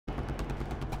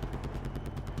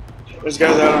There's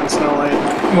guys out on Snow Lane.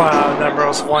 Wow, that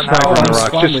bro's one Sniper hour. on the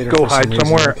rocks. Just go hide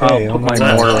somewhere. Okay, I'll put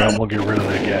my mortar out and we'll get rid of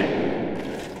that guy.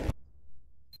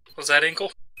 Was that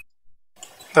Inkle?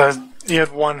 You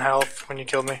had 1 health when you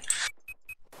killed me.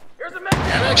 I'm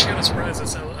actually gonna surprise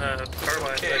this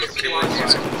Carline.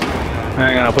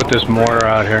 Hang on, I'll put this mortar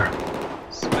out here.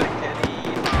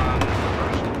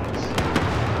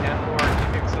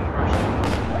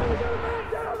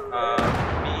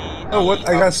 Oh, what?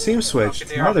 I got team switched.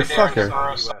 Motherfucker.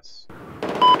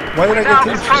 Why did I get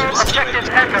team switched? Objective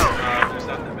Echo. There's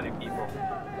not that many people.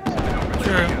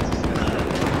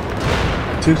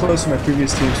 Too close to my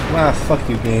previous teams. Wow, fuck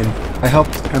you, game. I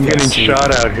helped. I'm getting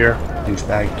shot out here.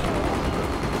 Douchebag.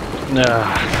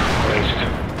 Nah, waste.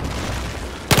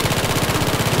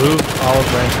 Move olive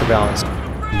branch for balance.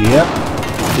 Yep.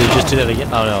 Did you just do that again?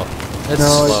 Oh no. That's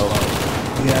No, slow.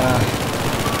 Yeah.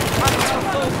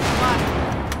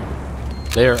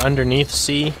 They are underneath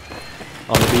C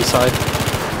on the B side.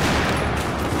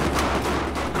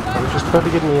 I was just trying to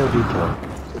get an EOD kill.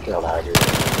 Get the hell out of here.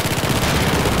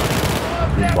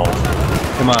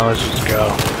 Come on, let's just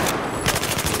go.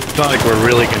 It's not like we're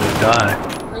really gonna die. I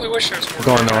really wish there was more. We're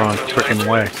going the wrong frickin'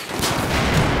 way.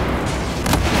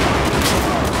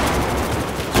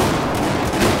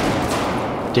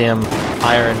 Damn,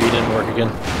 IRNV didn't work again.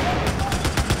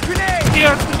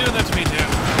 Yeah, it's been doing that to me too.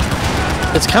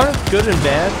 It's kind of good and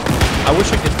bad. I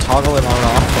wish I could toggle it on and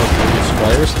off for previous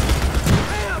players.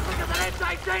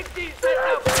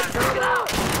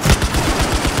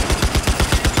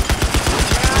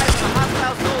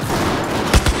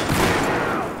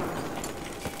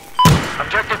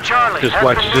 Objective Charlie. Just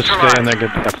watch, just stay in there,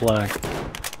 get that flag.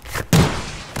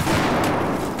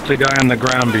 There's a guy on the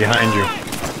ground behind you.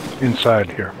 Inside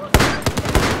here. We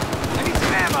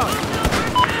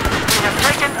have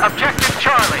taken Objective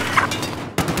Charlie.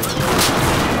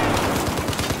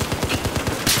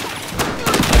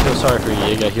 I feel sorry for you.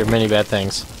 You got hear many bad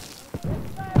things.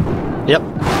 Yep.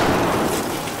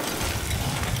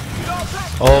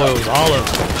 Oh, it was Olive.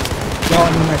 Well, I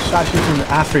mean, I shot you from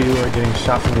after you were getting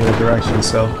shot from the other direction,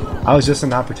 so I was just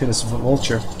an opportunist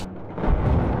vulture.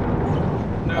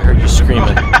 I heard you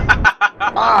screaming.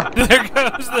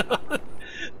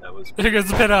 There goes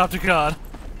the Panopticon.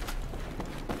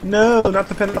 No, not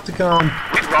the Panopticon.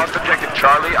 We've lost Objective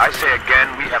Charlie. I say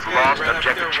again, we have lost Right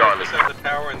Objective after Charlie. the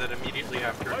tower, and then immediately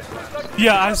after.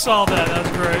 Yeah, I saw that. That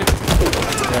was great.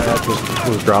 Yeah, that just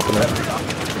was dropping it.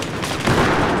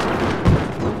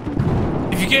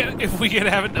 If we can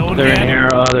have it known They're in again. here.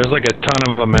 There's like a ton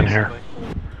of them in here.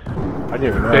 I didn't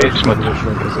even know. Basement.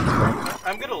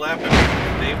 I'm gonna laugh at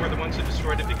them. They were the ones who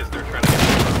destroyed it because they're trying to get it.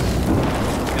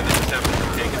 And they just happened to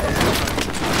take it.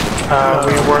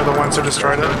 We were the ones who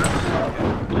destroyed it.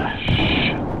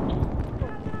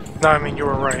 No, I mean, you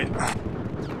were right.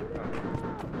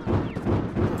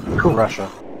 Cool. Russia.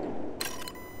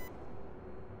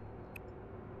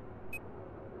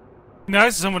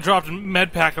 Nice, someone dropped a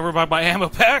med pack over by my ammo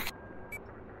pack.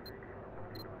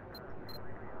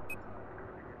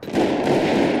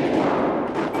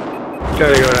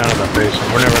 Gotta go down to the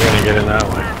basement. We're never gonna get in that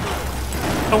way.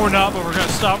 No, we're not, but we're gonna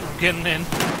stop from getting in.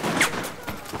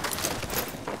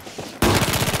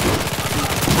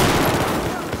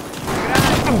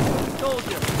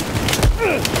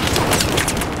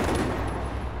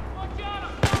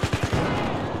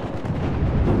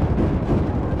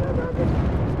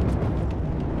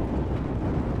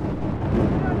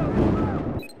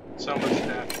 So much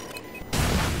death.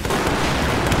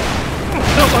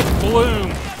 Feels like bloom.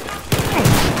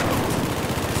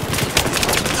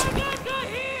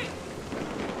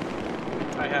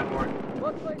 I had more.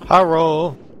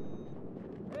 Hello.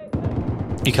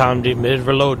 Econ mid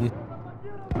reloading.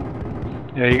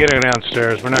 Yeah, you gotta go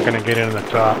downstairs. We're not gonna get in the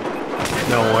top.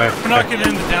 No way. We're not getting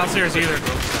in the downstairs either.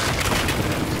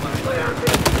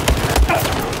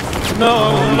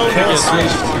 No,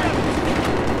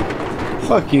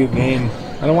 Fuck you, game.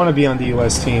 I don't want to be on the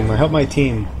US team. I help my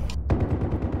team.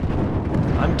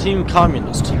 I'm Team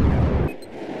Communist.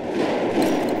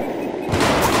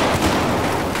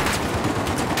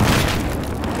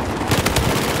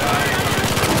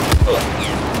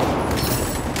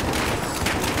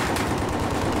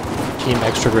 Team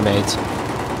extra grenades.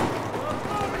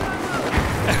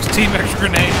 Team extra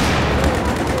grenade.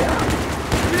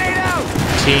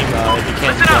 Team, if you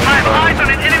can't Listen up, I have eyes on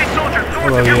an enemy soldier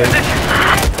north of your position.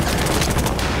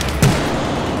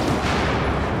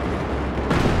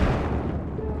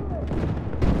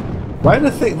 Why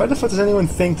the fuck does anyone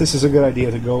think this is a good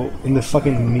idea to go in the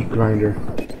fucking meat grinder?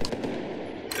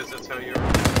 Because that's how you're.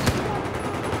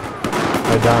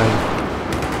 By dying.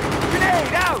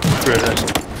 Grenade out! Screw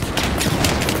this.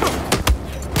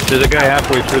 There's a guy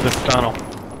halfway through the tunnel.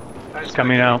 He's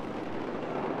coming out.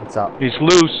 What's up? He's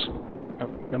loose.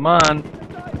 Come on.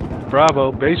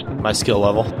 Bravo, basement. My skill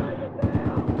level.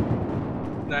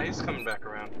 Nah, he's coming back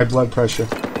around. My blood pressure.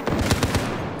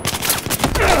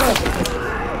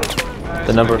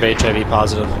 The number of HIV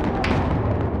positive.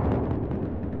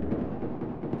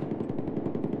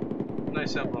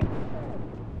 Nice emblem.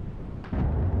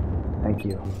 Thank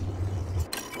you.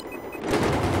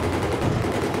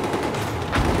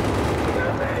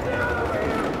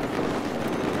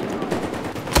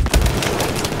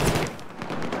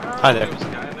 Hi there. There was a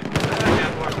guy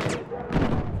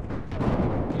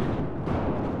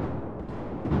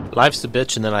like Life's a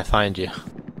bitch and then I find you.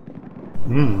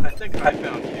 Hmm. I think I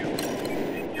found you.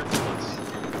 You're close.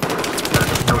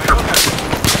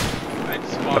 I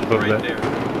spawned right there.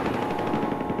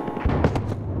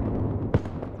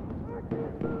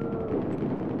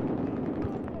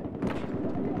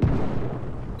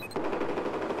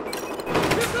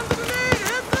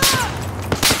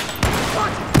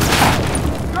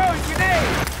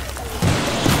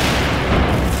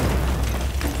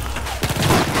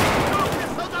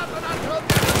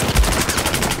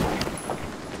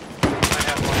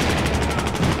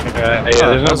 Yeah,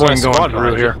 there's no point going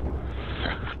through here.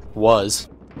 Was.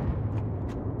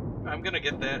 I'm gonna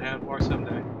get that hand war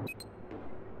someday.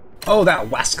 Oh, that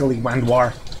wascally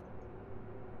Wandwar.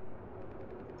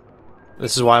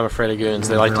 This is why I'm afraid of goons.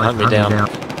 They like to hunt me down.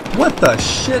 What the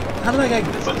shit? How did I get...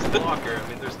 This is the walker. I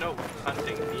mean, there's no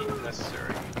hunting meat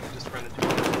necessary. You just run into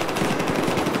it.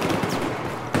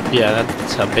 Yeah,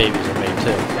 that's how babies are made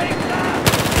too.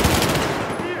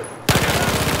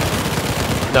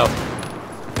 No.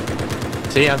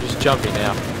 See, I'm just jumping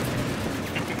now. I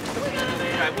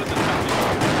wasn't hunting.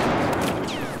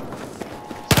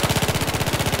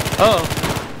 Oh.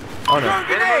 Oh no.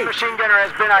 Enemy machine gunner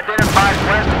has been identified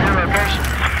west of your location.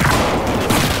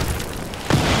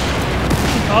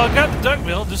 Oh, I got the duck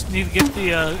mill. Just need to get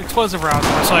the explosive rounds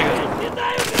so I can.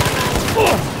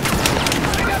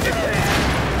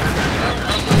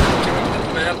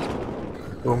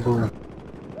 Boom, boom.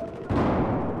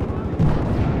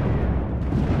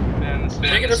 And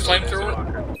Can I get a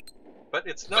flamethrower? But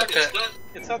it's not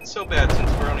so bad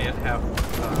since we're only at half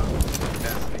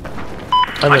capacity.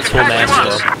 I'm at full max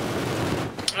still.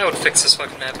 I would fix this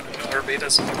fucking map in a heartbeat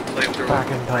as a fucking flamethrower.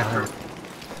 Fucking time.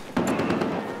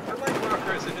 I like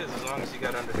Walker as it is, as long as you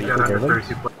got under You got under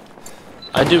 30.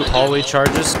 I do hallway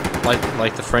charges,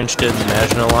 like the French did in the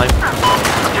Maginot Line.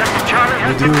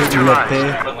 You do le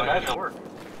paix. But that should work.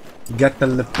 You got the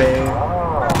le paix.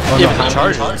 Oh, Yeah, no, but the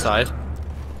charge is inside.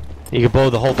 You can blow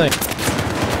the whole thing.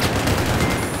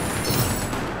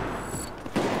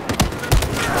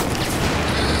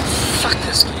 Fuck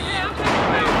this game.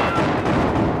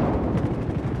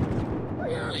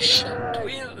 Holy shit.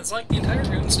 It's like the entire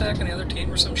goon stack on the other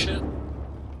team or some shit.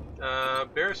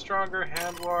 Bear Stronger,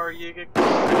 Handwar, Yigik,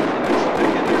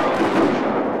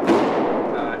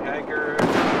 Hager,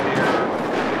 Bear,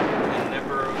 and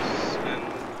Neveros, and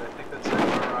I think that's it.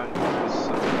 Are on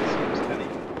seems Penny.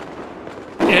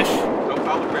 Ish. Oh,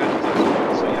 Holograph is also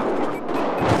on, so yeah,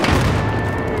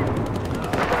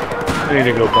 I need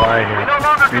to go by here. I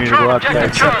need to go outside.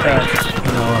 Except that,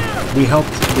 you know, we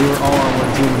were all on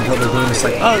one team until the game was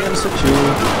like, oh, I'm gonna switch you,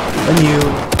 then you.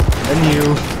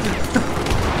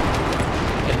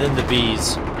 And then the bees.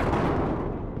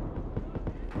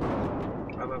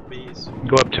 I love bees.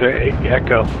 Go up to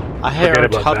Echo. I hear Forget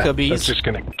about that. That's Huckabees. just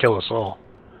gonna kill us all.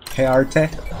 Hey Arte,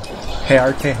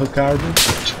 Huckarden.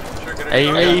 Hey,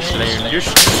 you're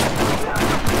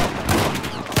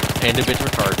and a bit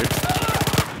retarded.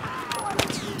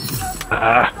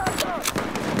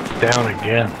 Down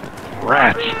again.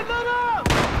 Rats.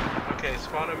 Okay,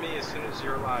 spawn on me as soon as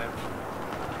you're alive.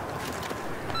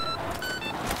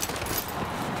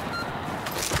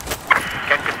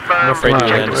 I'm afraid to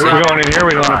land. We're going in here,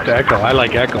 we're going up to Echo. I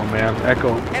like Echo, man.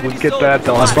 Echo, we get that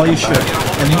done. That's why you should.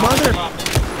 And mother...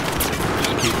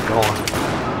 Just keep going.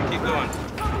 Keep going.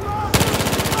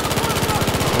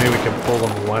 Maybe we can pull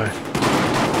them away.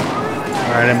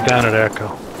 Alright, I'm down at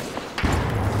Echo.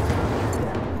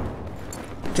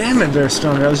 Damn it, Bear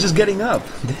Stronger, I was just getting up.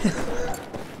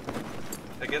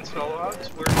 Against all odds,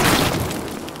 we're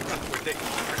taking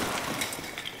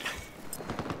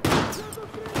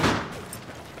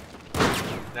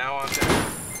now on deck.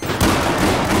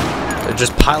 They're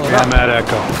just piling Yeah, up. I'm at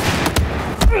Echo.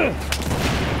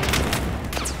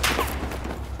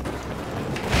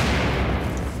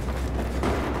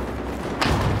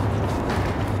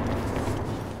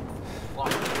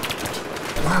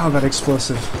 Wow, that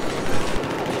explosive.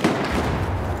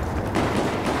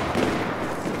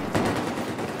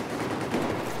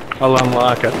 I'll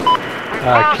unlock it.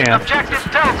 I can't.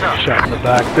 Objective Delta. Shot in the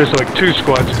back. There's like 2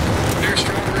 squads. Very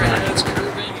stronger heads,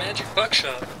 curving, magic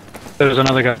buckshot. There's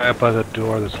another guy up by the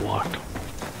door that's locked.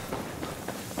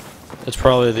 It's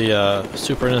probably the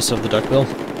superness of the duckbill.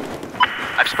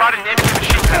 I've spotted an enemy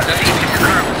machine gun in your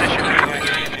current position.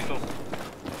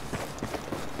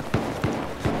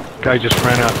 Guy just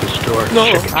ran out this door. No.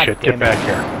 Chicken shit, get back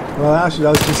here. Well, actually,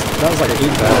 that was like 8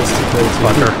 guys to play.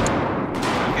 Fucker.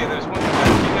 Okay, there's one you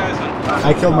guys on.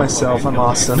 I killed myself. I'm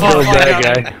awesome. Killed that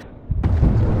guy.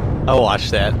 I watched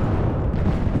that.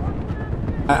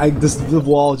 The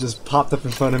wall just popped up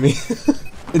in front of me.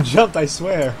 It jumped, I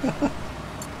swear.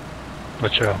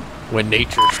 Watch out. When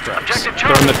nature strikes. Objective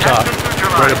They're on the top.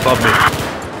 Right above me.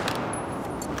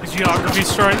 Geography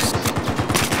strikes.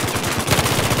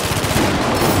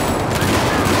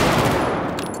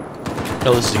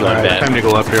 Oh, this is going Alright, bad. time to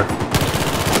go up here.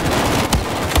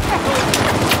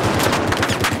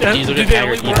 He's looking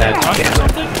haggard. He had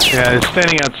Yeah, he's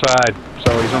standing outside,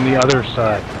 so he's on the other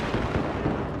side.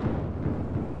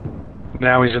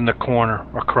 Now he's in the corner,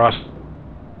 across.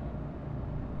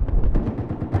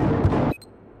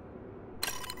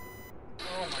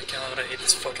 Oh my god, I hate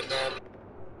this fucking map.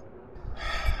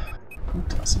 Who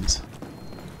doesn't?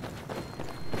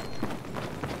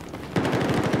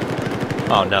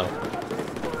 Oh no.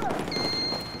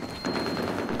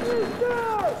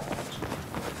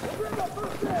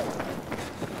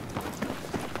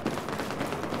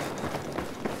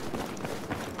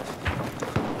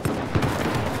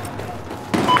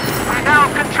 We now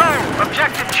control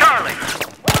Objective Charlie.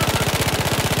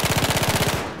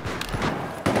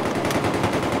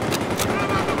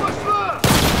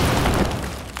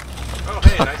 Oh,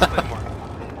 hey, nice Claymore.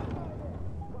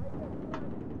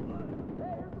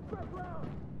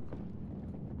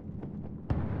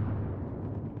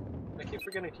 I keep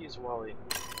forgetting to use Wally.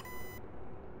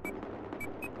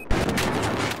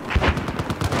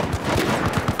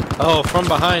 Oh, from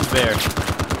behind there.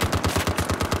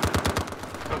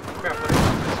 Oh, crap.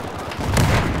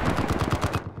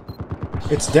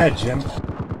 It's dead, Jim.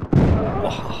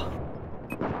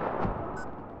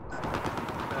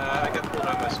 I got pulled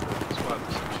out my squad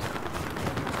position.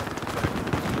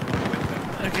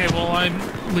 Okay, well, I'm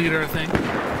leader, I think.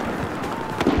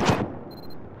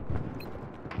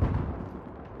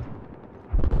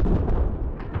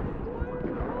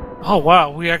 Oh,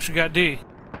 wow, we actually got D.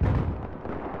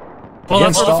 Well,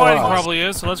 that's where the fighting probably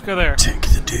is, so let's go there. Take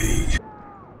the D.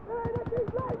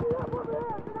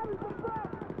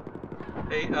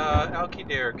 Hey,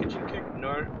 Alkidare, could you kick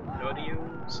Nordiu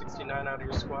 69 out of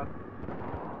your squad?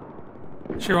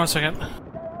 Sure, 1 second.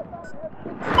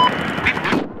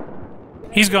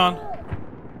 He's gone.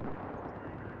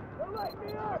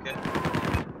 Okay.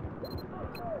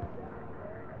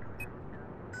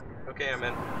 Okay, I'm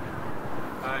in.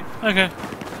 Hi. Okay.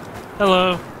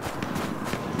 Hello.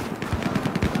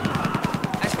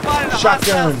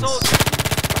 Shotguns.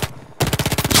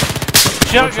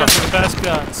 Shotguns are the best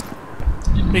guns.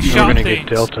 They We're shot gonna things. get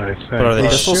Delta, I think. What are they? They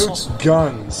Pistols? shoot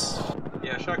guns.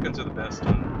 Yeah, shotguns are the best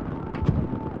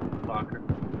on locker.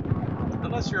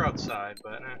 Unless you're outside,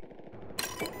 but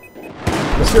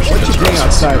What's you doing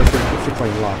outside if you're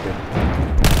playing locker?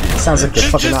 Sounds like the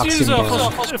fucking Just use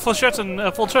oxymoron. flechettes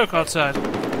and full choke outside.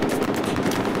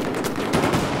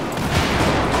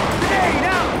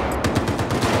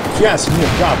 If you ask me, a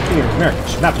job here in America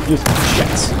should not be using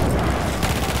flechettes.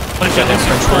 Flechettes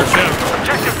and full choke.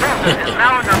 Objective Delta is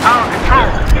now under our control.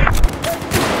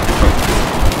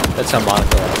 That's how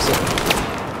Monaco likes it.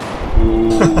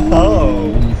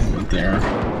 Oh. Went there.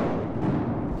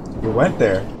 We went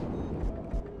there.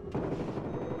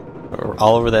 We're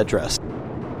all over that dress.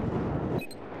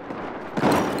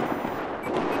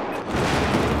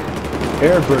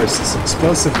 Air bursts,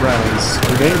 explosive rounds,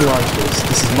 grenade launchers.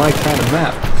 This is my kind of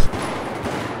map.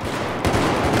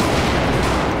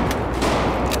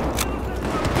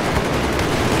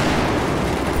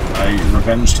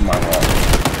 Revenge to my wall.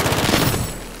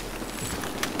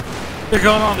 They're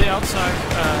going on the outside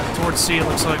towards C, it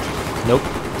looks like. Nope.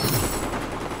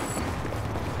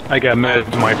 I got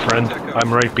meds, my friend.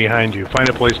 I'm right behind you. Find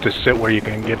a place to sit where you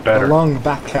can get better. Along the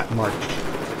back cat march.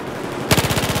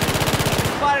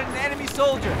 Spotted an enemy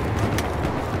soldier.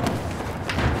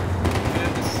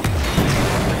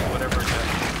 whatever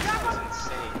that is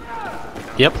insane.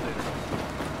 Yep.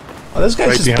 Oh, those guys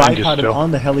Right just behind you bipoded still.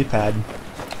 on the helipad.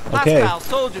 Okay, Hostile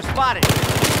soldier spotted.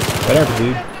 whatever,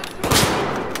 dude.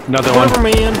 Another one. Whatever,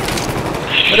 man.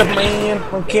 Whatever,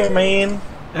 man. Don't care, man.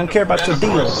 I don't care about your And of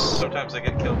course, deals. sometimes I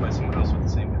get killed by someone else with the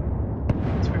same gun.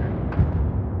 It's fair.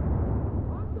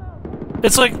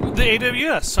 It's like the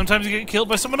AWS. Sometimes you get killed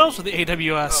by someone else with the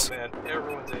AWS. Oh man,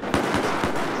 everyone's AWS.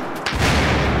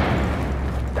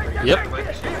 Yep.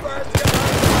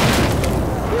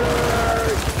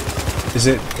 Is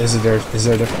there a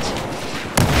difference?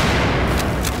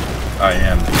 I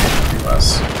am the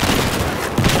AWS.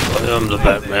 I am the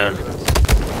Batman.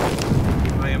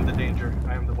 I am the danger.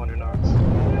 I am the one who knocks.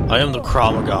 I am the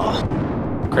Kramaga.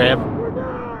 Crab.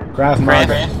 Graph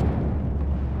Maga.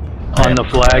 On the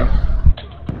flag.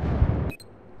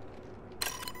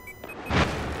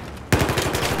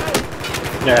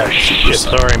 Yeah, shit,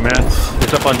 sorry man.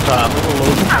 It's up on top.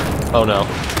 Oh no.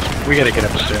 We gotta get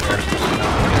upstairs.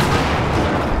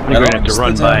 We're gonna have to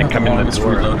run by and come in the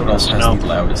door. Reload, it also has the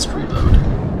loudest reload.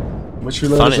 Which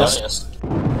reload is that?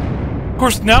 Of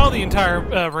course, now the entire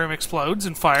room explodes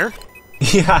in fire.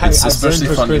 Yeah, It's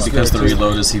especially funny because the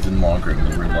reload is even longer in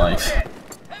real life.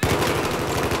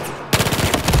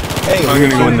 Hey, I'm gonna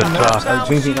go in the top. We're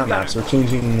changing, not maps, we're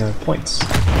changing points.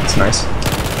 It's nice.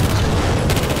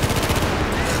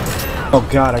 Oh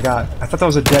god, I thought that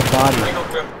was a dead body.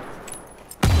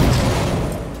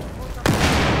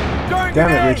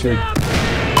 Damn it, Richard.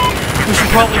 We should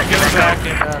probably go back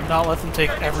and not let them take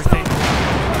everything.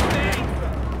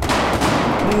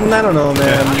 I don't know,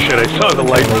 man. Yeah, shit, I saw the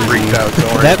light freaked out.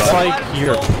 Don't worry That's about like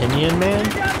your opinion, man?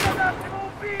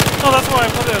 Oh, that's why I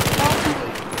put it.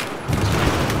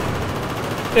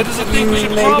 It is a thing we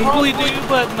should probably do,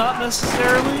 but not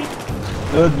necessarily.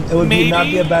 It would Maybe. not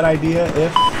be a bad idea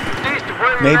if...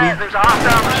 Maybe. There's a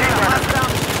hostile machine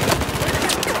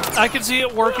gun. I can see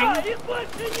it working.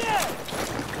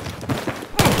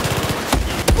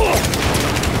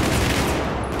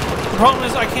 The problem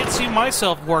is I can't see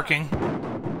myself working.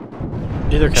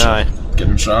 Neither can I. Get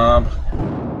a job.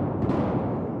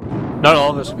 Not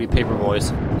all of us would be paper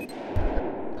boys.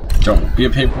 Don't be a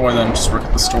paper boy then, just work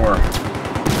at the store.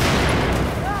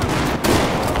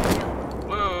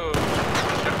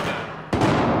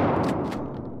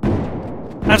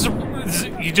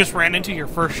 You just ran into your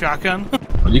first shotgun?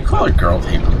 What do you call a girl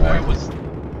paper I boy? was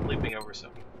leaping over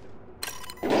something.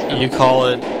 You call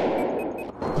it...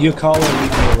 You call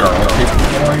it girl paper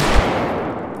boy?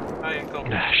 I ain't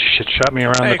going. Ah, shit, shot me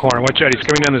around the corner. Watch out, he's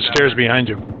coming down the stairs behind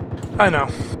you. I know.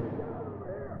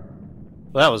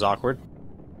 Well, that was awkward.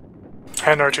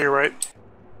 Hand over to your right.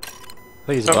 I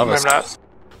think he's No, above maybe us. not.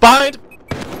 Behind!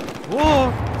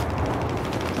 Whoa!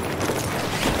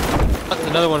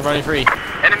 Another one running free.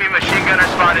 Enemy machine gunner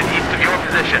spotted east of your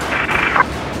position.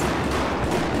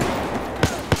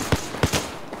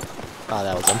 Ah,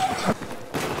 that was him.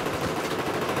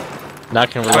 Now I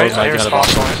can reload Right, my here's gun spawn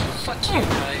at point. Fuck you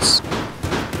guys.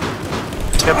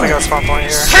 Yep, they got spawn point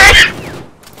here.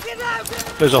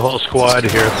 There's a whole squad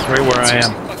here, right where I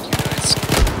am. Fuck you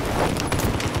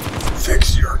guys.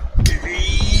 Fix your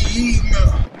game!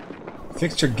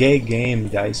 Fix your gay game,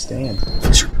 dice stand.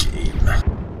 Fix your game.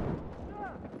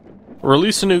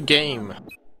 Release a new game.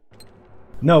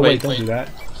 No, wait, don't do that.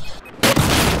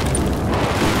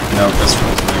 No, this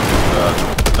one's really good.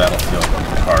 Battlefield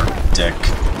hard dick.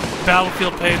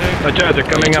 Battlefield Payday. Watch out, they're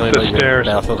coming up the stairs.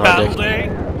 Battlefield Battle hard Day.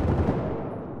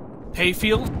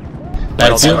 Hayfield.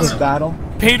 Field of battle.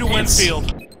 Pay to win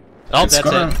field. Oh, that's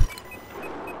it.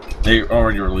 They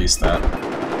already released that.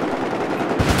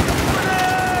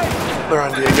 They're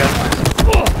on D again.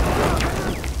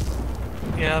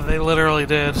 Yeah, they literally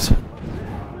did.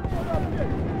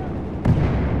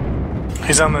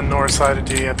 He's on the north side of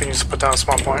D. I think he's put down a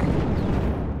spawn point.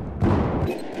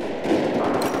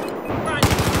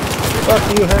 Fuck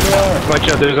you, Henry. Watch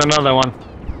out, there's another one.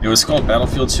 It was called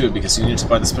Battlefield 2 because you needed to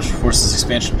buy the Special Forces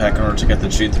expansion pack in order to get the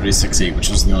G36E, which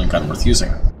was the only gun worth using.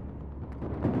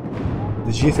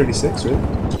 The G36, really?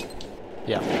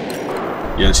 Yeah.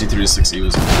 Yeah, G36E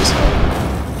was good as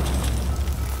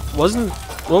hell. Wasn't...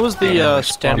 What was the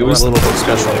standard? It was a little bit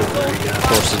Special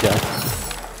Forces guy.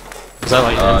 Was that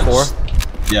like M4?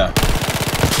 Yeah.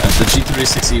 The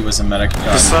G36E was a medic gun.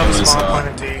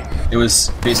 It was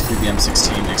basically the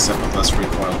M16 except with less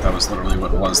recoil. That was literally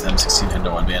what it was. The M16 had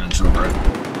no advantage over it.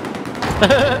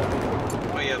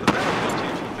 Oh yeah, the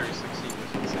Battlefield 2 G36E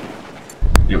was insane.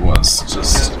 It was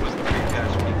just... This was the free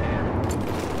cash we had.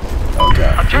 Oh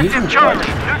god. Objective Charlie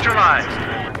neutralized.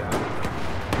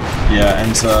 Yeah,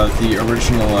 and the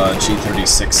original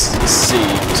G36C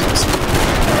was also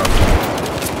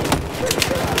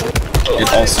it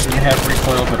also didn't have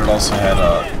recoil, but it also had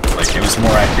like it was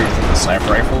more accurate than the sniper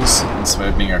rifles instead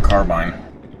of being a carbine.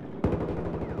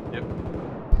 Yep.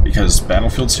 Because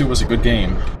Battlefield 2 was a good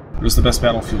game. It was the best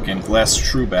Battlefield game, the last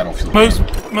true Battlefield Most game.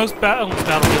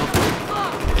 Battlefield.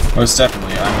 Most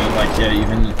definitely. I mean, like, yeah,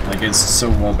 even like it's so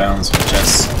well balanced with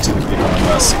jets typically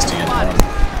going 60 and 1.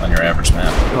 average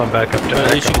map. Going back up to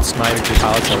At least you can snipe the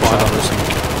college towers.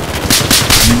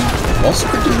 You also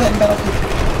could do that in Battlefield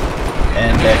 3.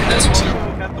 And Battlefield 2.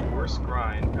 We got the worst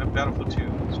grind. Battlefield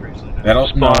 2, strangely.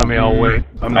 Spawn me, I'll wait.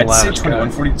 I'm the I'd say last guy.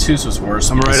 2142 was worse.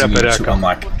 I'm right up you at need to Echo.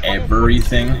 unlock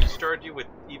everything. Started you with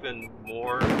even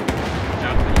more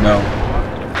No.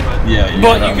 Yeah, you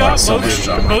But gotta you unlock got so much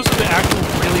junk. most of the actual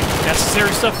really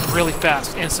necessary stuff really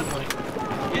fast, instantly.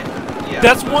 Yeah.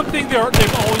 That's one thing they've always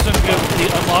done good with the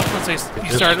unlock once you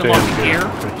start unlocking gear.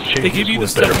 They give you the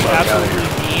stuff you absolutely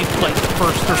need, like the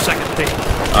first or second thing.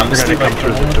 Honestly, like,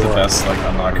 the best like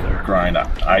unlock grind,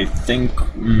 I think.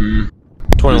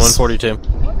 2142.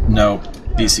 No,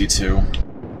 BC2.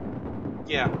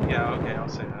 Yeah, okay, I'll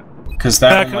say that. Because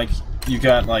that one, like, you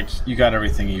got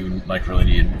everything you like really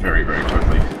need very, very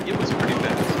quickly. It was pretty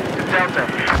fast.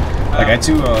 Like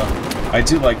I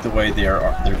do like the way they're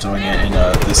doing it in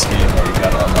this game where you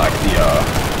gotta unlock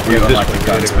the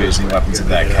guns by using weapons in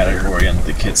that category, and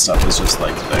the kit stuff is just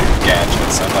like the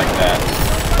gadgets. I like that.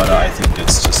 But I think it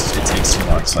takes too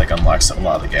long to like unlock a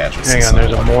lot of the gadgets. Hang on,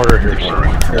 there's a mortar here.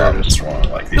 What's wrong?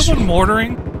 Like these. There's one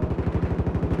mortaring.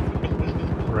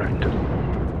 Correct.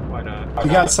 Why not?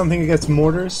 You got something against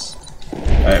mortars?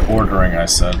 Ordering, I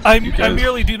said. I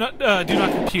merely do not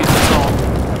compute. That's all.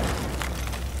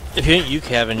 If you ain't you,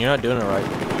 Kevin, you're not doing it right.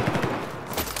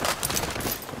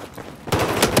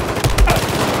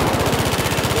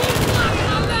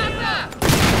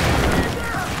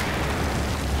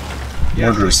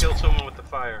 Yes, I killed someone with the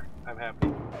fire. I'm happy.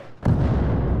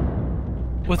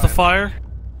 With the fire?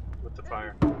 With the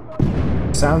fire.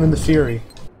 Sound and the Fury.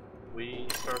 We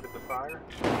started the fire.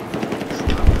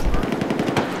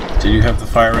 Do you have the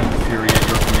fire and the fury at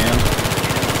your command?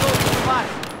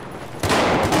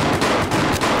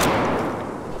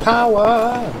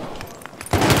 Power!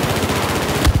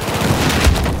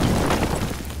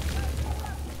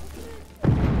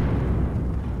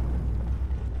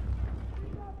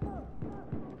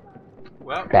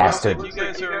 Well, Bastard. you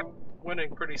guys are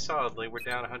winning pretty solidly. We're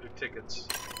down 100 tickets.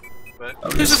 But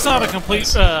This is not a complete,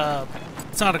 it's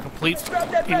not a complete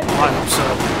file,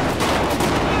 so...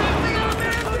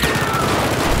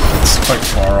 It's quite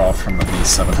far off from the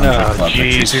B700 Oh, club.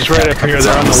 jeez, he's right up here.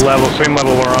 They're on the level, same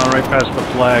level we're on, right past the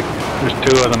flag. There's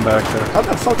two of them back there. How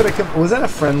the fuck did I kill? Was that a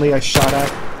friendly I shot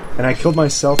at? And I killed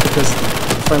myself because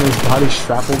the friendly's body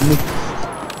shrappled me?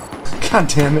 God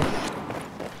damn it.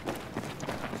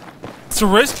 It's a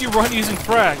risk you run using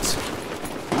frags.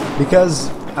 Because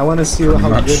I want to see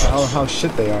how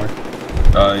shit they are.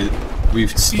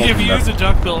 We've If you use a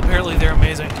duck bill, apparently they're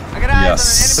amazing.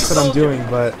 Yes. That's what I'm doing,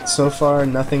 but so far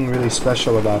nothing really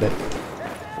special about it.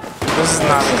 This is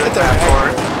not a good map for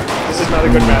it. This is not a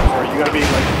good map for it. You gotta be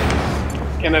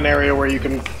like in an area where you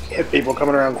can hit people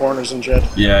coming around corners and shit.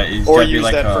 Yeah, it's or gotta be use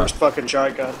like that first fucking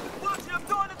shotgun.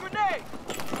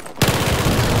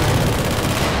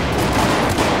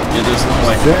 Yeah, there's no,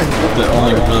 like the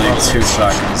only really two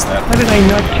shotguns that. How did I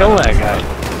not kill that guy?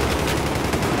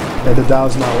 Yeah, the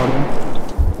Dow's not one of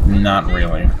them. Not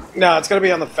really. No, it's gonna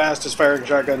be on the fastest firing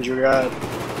shotguns you got.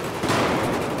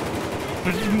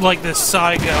 Like the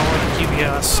Saiga or the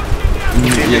QBS.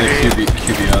 Yeah, the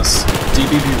QBS.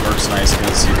 DBB works nice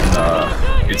because you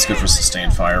can, it's good for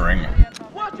sustained firing.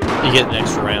 You get an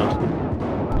extra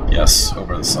round. Yes,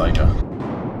 over the Saiga.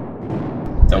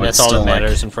 And that's all that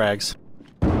matters in frags.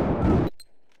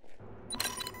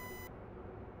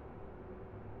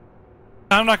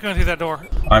 I'm not going through that door.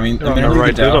 I mean,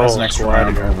 Right, the Dow has an whole extra squad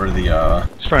round here. over the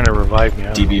He's trying to revive me.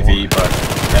 DBV, but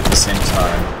at the same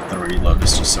time, the reload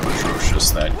is just so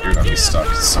atrocious that you're gonna be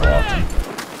stuck so often.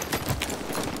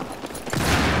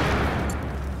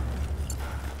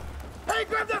 Hey,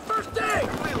 grab that first day!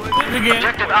 Again.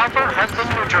 Objective Alpha has been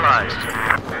neutralized.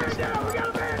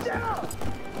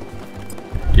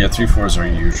 Yeah, 3-4s are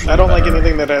usually I don't like better.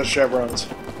 anything that has chevrons.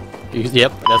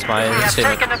 Yep, that's my We have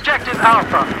statement. taken Objective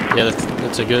Alpha. Yeah,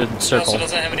 that's a good It circle. also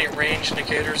doesn't have any range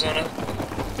indicators on it.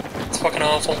 It's fucking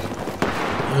awful.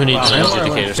 Who needs range I went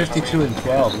indicators? 52 and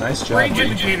 12. Nice job. Range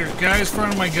indicators, guys,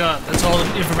 front of my gun. That's all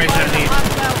the information I need.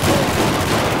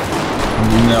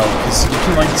 No, because you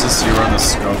can like just zero the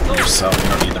scope yourself. You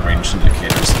don't need the range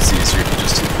indicators. It's easier to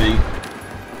just hit V.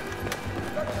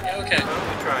 Yeah, okay.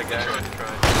 We try, guys. We try.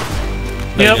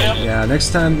 Yep. Yeah, next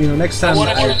time, I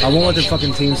won't let the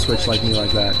fucking team switch like me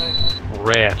like that.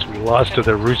 Rats, we lost to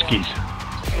the Ruskies.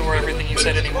 Ignore everything you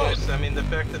said anyway. Close. I mean, the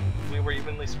fact that we were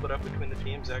evenly split up between the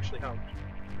teams actually helped,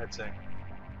 I'd say.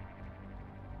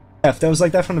 Yeah, if that was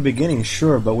like that from the beginning,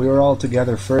 sure, but we were all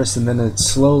together first, and then it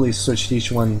slowly switched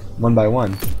each one by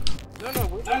one.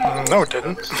 No, it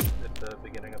didn't. At the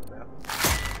beginning of the map.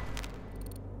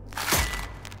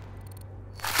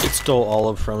 It's stole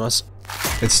olive from us.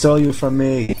 It stole you from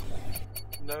me.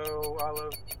 No,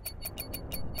 Olive.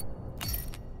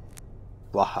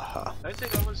 Wahaha. I'd say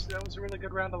that was a really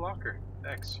good round of locker.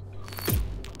 Thanks.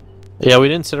 Yeah, we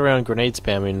didn't sit around grenade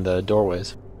spamming the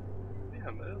doorways. Yeah,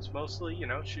 it was mostly, you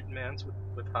know, shooting mans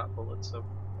with hot bullets of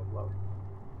love.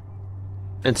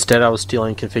 Instead, I was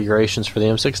stealing configurations for the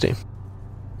M60.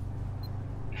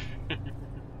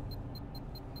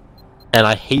 And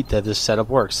I hate that this setup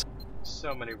works.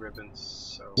 So many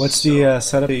ribbons. What's the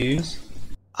setup you use?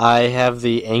 I have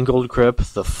the angled grip,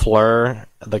 the flare,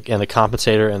 and the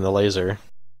compensator, and the laser.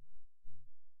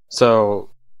 So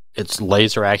it's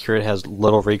laser accurate, has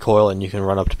little recoil, and you can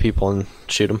run up to people and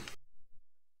shoot them.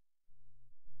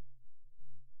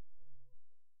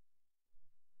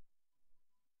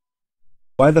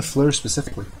 Why the flare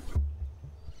specifically?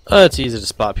 It's easy to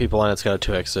spot people, and it's got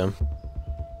a 2x zoom.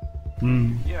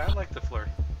 Yeah, I like the flare.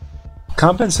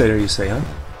 Compensator, you say,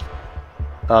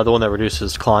 huh? The one that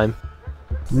reduces climb.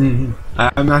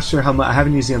 I'm not sure how much. I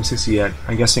haven't used the M60 yet.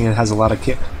 I'm guessing it has a lot of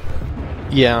kick.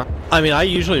 Yeah, I mean, I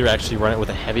usually actually run it with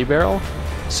a heavy barrel,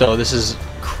 so this is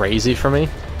crazy for me.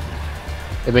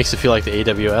 It makes it feel like the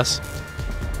AWS.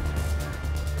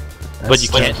 But you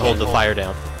can't hold the fire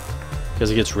down, because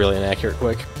it gets really inaccurate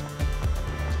quick.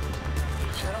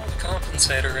 Shut off the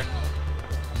compensator and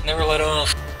never let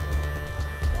off.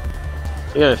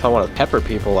 Yeah, if I want to pepper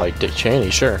people like Dick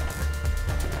Cheney, sure.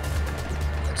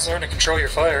 It's learn to control your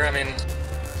fire, I mean...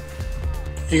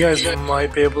 You guys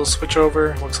might be able to switch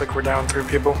over. Looks like we're down 3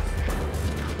 people.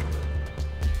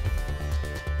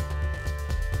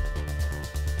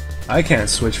 I can't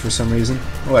switch for some reason.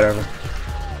 Whatever.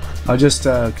 I'll just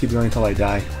keep going until I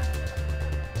die.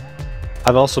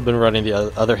 I've also been running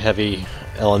the other heavy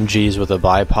LMGs with a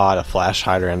bipod, a flash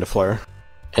hider, and a flare.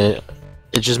 And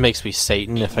it just makes me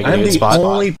Satan if I get a good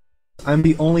spot. I'm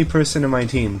the only person in my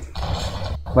team,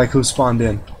 like, who spawned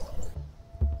in.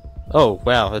 Oh,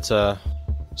 wow, it's a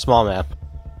small map.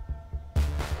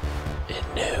 It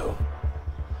knew.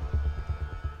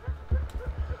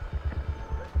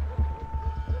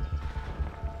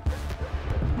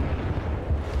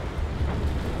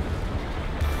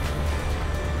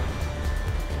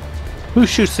 Who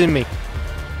shoots in me?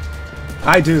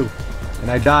 I do,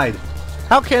 and I died.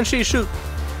 How can she shoot?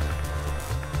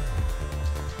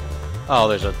 Oh,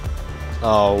 there's a...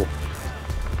 Oh.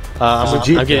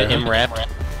 I'm getting MRAP.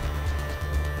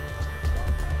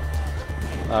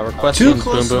 Requesting Too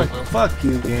close. boom boom. Fuck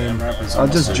you, game. I'll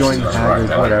just join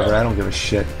Haggard, whatever. I don't give a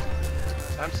shit.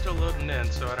 I'm still loading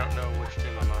in, so I don't know which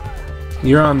team I'm on.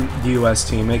 You're on the US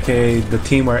team, aka the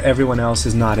team where everyone else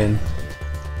is not in.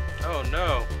 Oh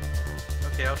no.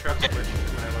 Okay, I'll try to switch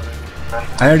when I load in.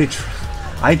 I already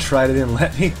I tried, it didn't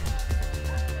let me.